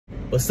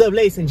What's up,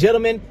 ladies and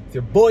gentlemen? It's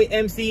your boy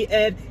MC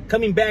Ed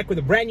coming back with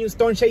a brand new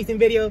storm chasing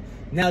video.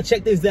 Now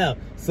check this out.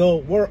 So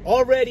we're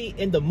already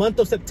in the month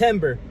of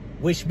September,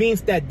 which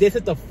means that this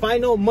is the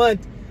final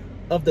month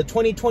of the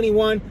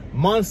 2021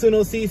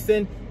 monsoonal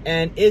season,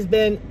 and it's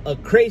been a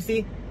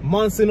crazy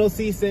monsoonal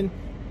season,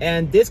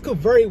 and this could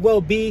very well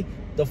be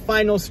the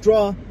final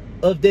straw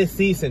of this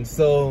season.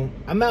 So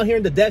I'm out here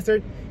in the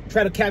desert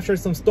trying to capture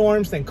some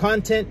storms and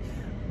content.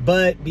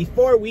 But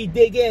before we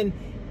dig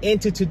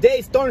into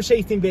today's storm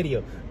chasing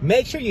video,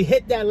 make sure you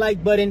hit that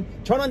like button,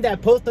 turn on that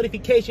post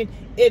notification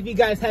if you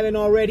guys haven't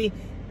already,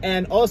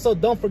 and also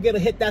don't forget to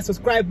hit that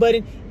subscribe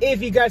button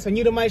if you guys are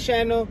new to my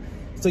channel,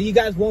 so you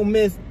guys won't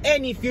miss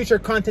any future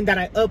content that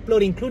I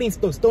upload, including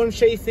storm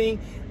chasing.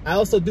 I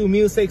also do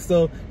music,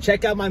 so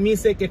check out my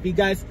music if you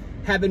guys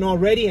haven't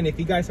already, and if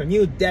you guys are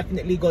new,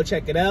 definitely go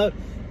check it out.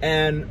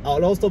 And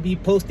I'll also be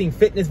posting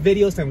fitness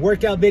videos and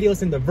workout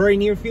videos in the very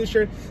near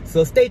future,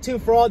 so stay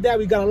tuned for all that.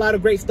 We got a lot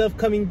of great stuff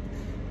coming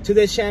to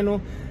this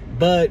channel.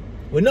 But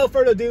with no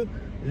further ado,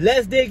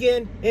 let's dig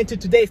into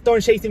today's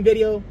storm chasing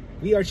video.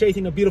 We are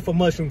chasing a beautiful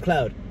mushroom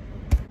cloud.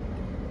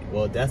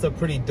 Well, that's a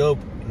pretty dope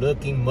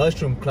looking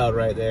mushroom cloud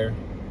right there.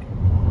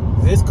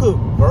 This could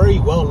very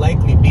well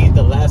likely be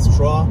the last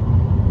straw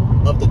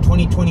of the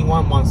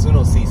 2021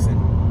 monsoonal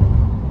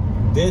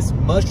season. This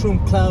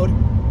mushroom cloud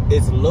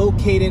is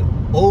located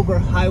over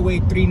Highway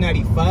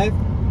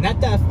 395,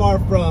 not that far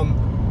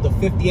from the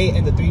 58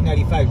 and the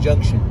 395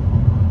 junction.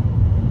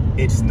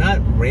 It's not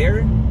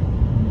rare,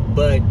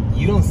 but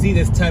you don't see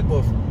this type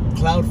of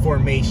cloud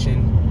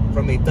formation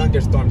from a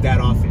thunderstorm that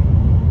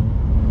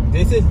often.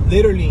 This is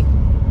literally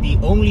the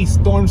only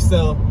storm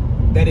cell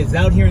that is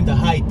out here in the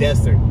high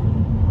desert.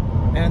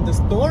 And the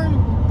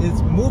storm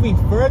is moving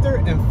further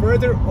and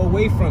further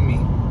away from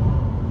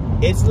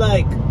me. It's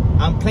like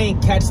I'm playing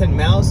cats and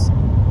mouse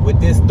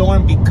with this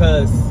storm,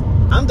 because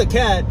I'm the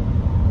cat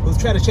who's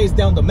trying to chase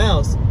down the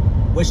mouse,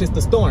 which is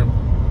the storm.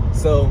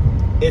 So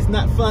it's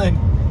not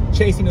fun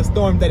chasing a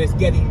storm that is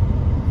getting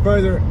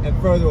further and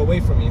further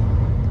away from you.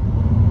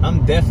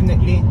 I'm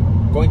definitely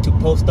going to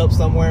post up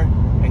somewhere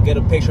and get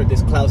a picture of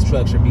this cloud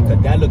structure,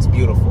 because that looks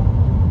beautiful.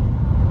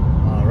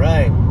 All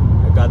right,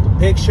 I got the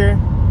picture,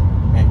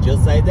 and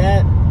just like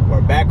that,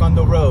 we're back on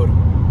the road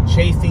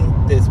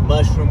chasing this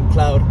mushroom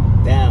cloud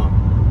down.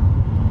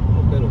 A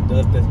little bit of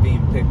dust that's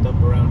being picked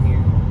up around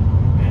here,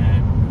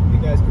 and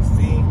you guys can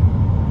see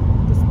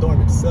the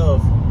storm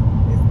itself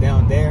is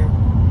down there.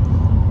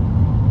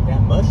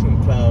 That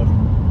mushroom cloud,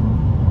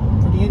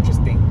 pretty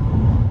interesting.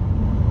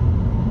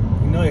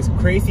 You know, it's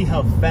crazy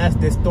how fast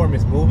this storm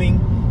is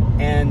moving,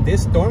 and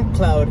this storm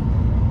cloud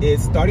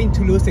is starting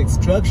to lose its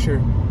structure,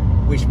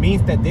 which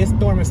means that this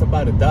storm is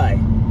about to die.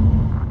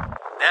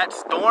 That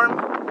storm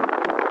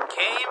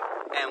came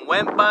and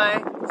went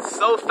by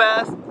so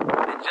fast,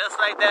 and just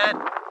like that,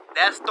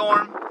 that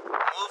storm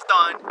moved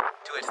on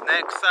to its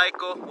next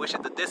cycle, which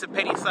is the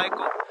dissipating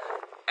cycle,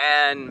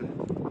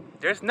 and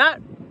there's not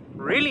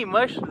really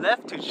much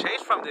left to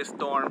chase from this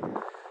storm,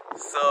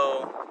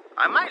 so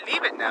I might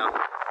leave it now.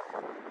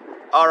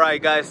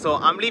 Alright guys, so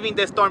I'm leaving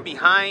this storm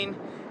behind.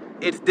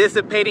 It's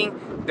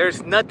dissipating.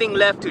 There's nothing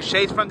left to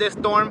chase from this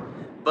storm,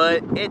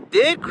 but it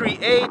did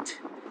create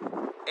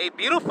a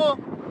beautiful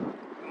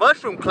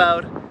mushroom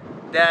cloud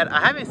that I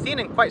haven't seen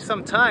in quite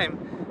some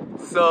time.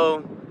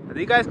 So as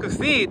you guys can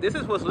see, this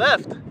is what's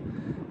left.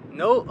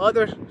 No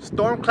other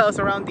storm clouds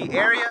around the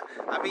area.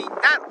 I mean,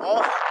 not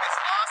all hope is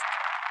lost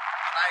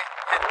when I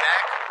head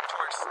back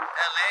towards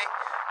LA,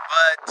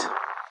 but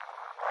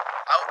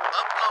I'll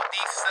upload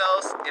these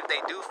cells if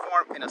they do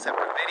form in a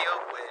separate video,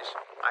 which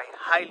I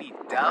highly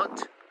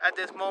doubt at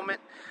this moment.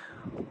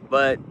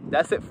 But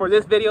that's it for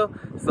this video.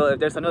 So if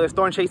there's another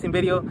storm chasing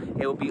video,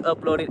 it will be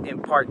uploaded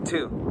in part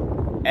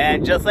 2.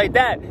 And just like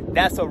that,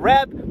 that's a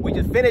wrap. We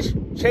just finished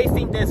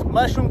chasing this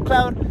mushroom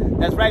cloud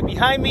that's right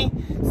behind me.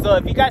 So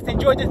if you guys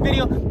enjoyed this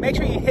video, make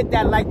sure you hit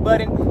that like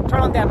button, turn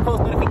on that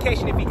post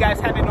notification if you guys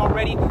haven't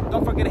already.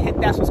 Don't forget to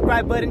hit that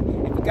subscribe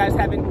button if you guys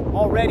haven't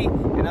already.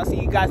 And I'll see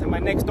you guys in my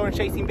next storm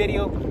chasing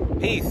video.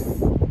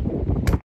 Peace.